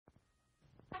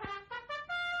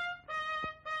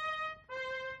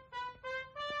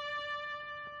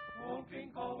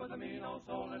was a mean old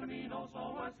soul, and a mean old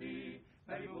soul was he.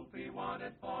 Betty Boop he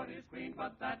wanted for his queen,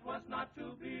 but that was not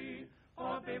to be.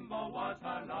 For Bimbo was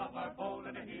her lover, bold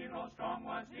and a hero strong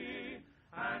was he.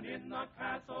 And in the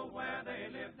castle where they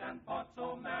lived and fought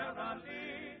so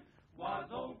merrily was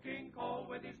old King Cole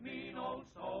with his mean old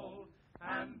soul,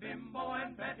 and Bimbo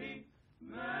and Betty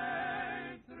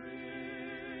made three.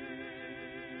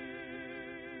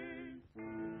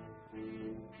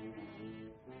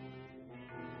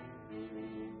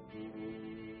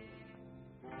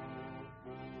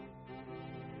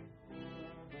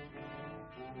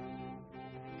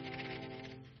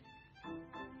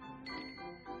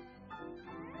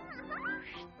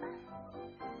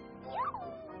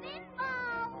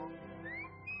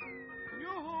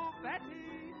 Betty!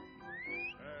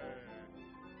 Hey.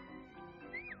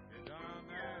 Get down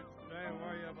there and stay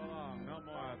where you belong. No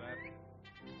more of that.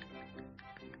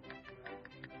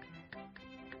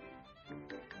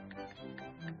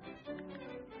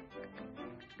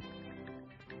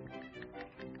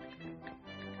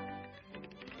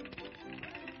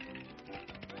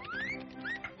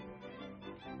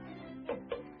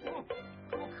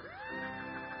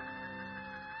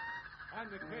 I'm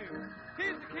the king.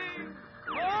 He's the king!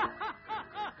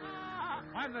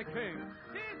 I'm the king.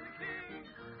 He's the king!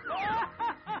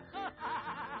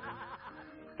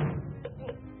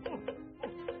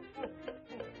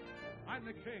 I'm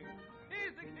the king.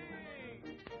 He's the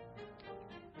king!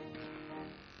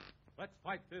 Let's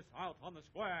fight this out on the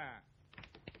square.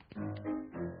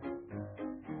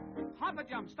 Hop a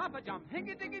jump, stop a jump,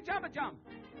 hinky dinky jump a jump.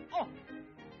 Oh!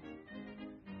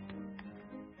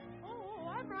 Oh,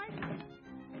 I'm right.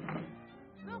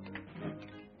 Look.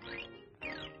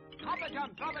 Hop a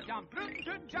jump, drop a jump, root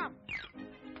and jump.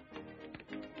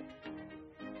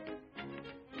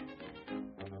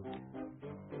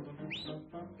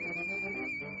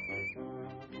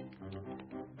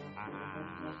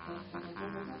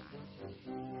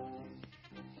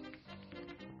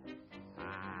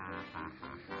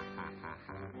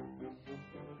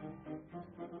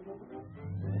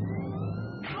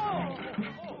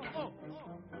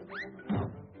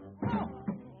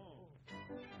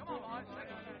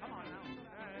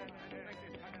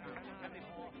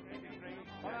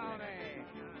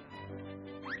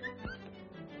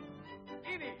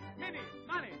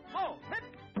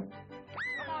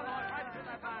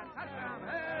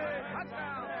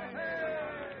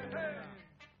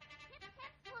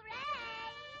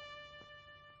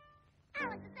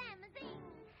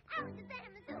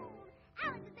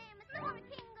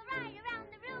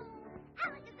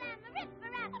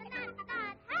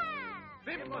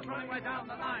 Bimbo's running right down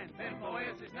the line. Bimbo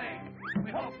is his name.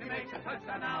 We hope he makes a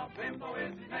touchdown now. Bimbo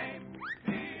is his name.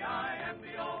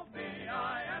 B-I-M-B-O,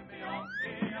 B-I-M-B-O,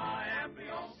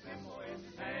 B-I-M-B-O. Bimbo is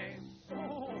his name.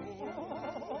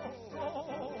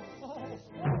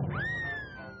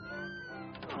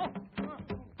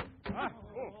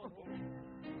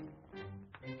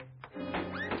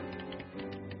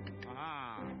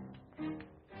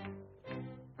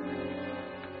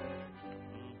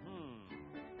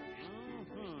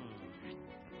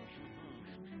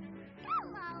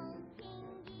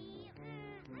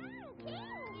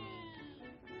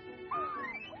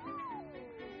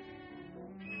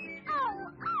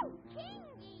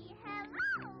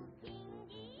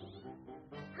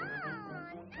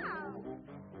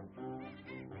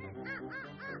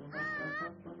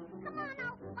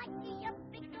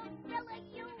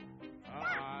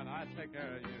 I'll take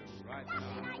care of you right now.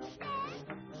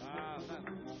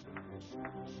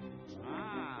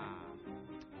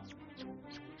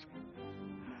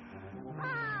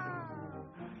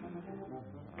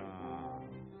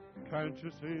 Can't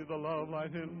you see the love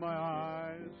light in my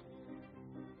eyes?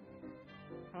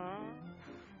 Huh?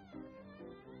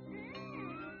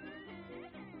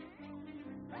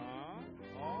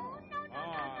 Oh, no.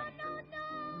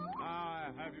 I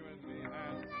have you in the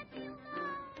hand.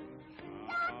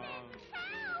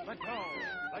 Let go!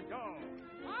 Let go!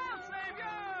 I'll save you!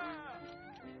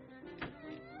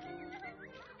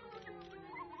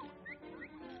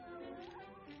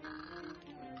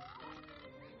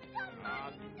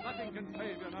 Nothing can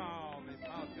save you now, Miss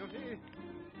House Beauty.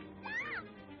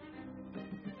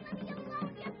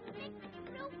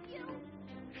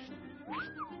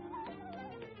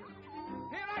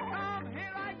 Here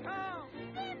I come!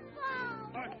 Bimbo!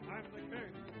 Hush, I'm the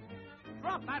king.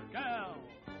 Drop that girl!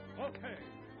 Okay.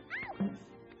 Ouch!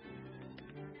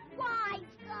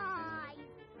 Wise guy!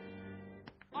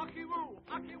 Aki-woo,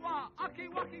 aki-wa,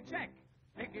 aki-waki check.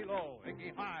 Icky low,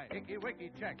 icky high, icky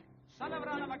wicky check. Son of a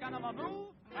gun of a move,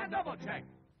 and double check.